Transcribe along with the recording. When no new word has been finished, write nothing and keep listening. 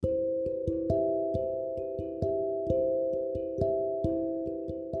The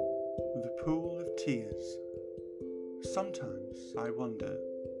pool of tears. Sometimes I wonder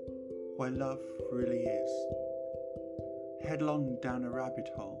where love really is. Headlong down a rabbit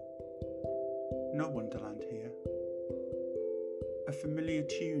hole. No wonderland here. A familiar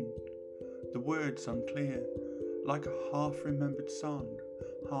tune, the words unclear, like a half-remembered song,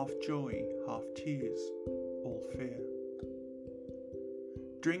 half joy, half tears, all fear.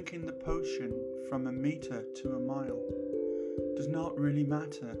 Drinking the potion from a metre to a mile does not really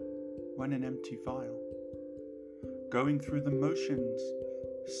matter when an empty vial. Going through the motions,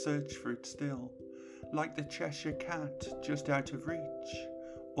 search for it still, like the Cheshire Cat just out of reach,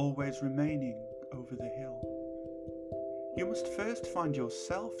 always remaining over the hill. You must first find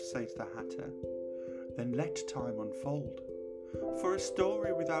yourself, says the hatter, then let time unfold, for a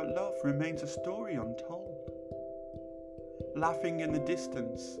story without love remains a story untold. Laughing in the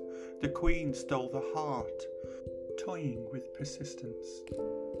distance, the queen stole the heart, toying with persistence,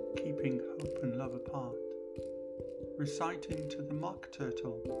 keeping hope and love apart. Reciting to the mock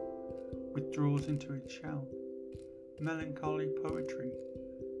turtle, withdraws into its shell, melancholy poetry,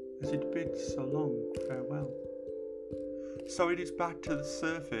 as it bids so long farewell. So it is back to the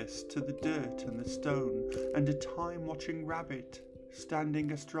surface, to the dirt and the stone, and a time-watching rabbit,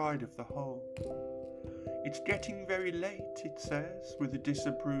 standing astride of the hole. It's getting very late, it says, with a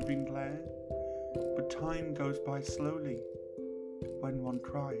disapproving glare, but time goes by slowly, when one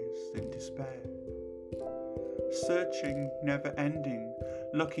cries in despair. Searching, never ending,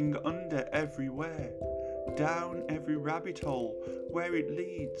 looking under everywhere, down every rabbit hole, where it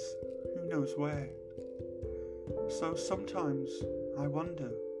leads, who knows where. So sometimes I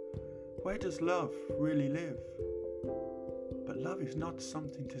wonder, where does love really live? But love is not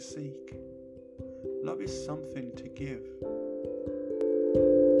something to seek. Love is something to give.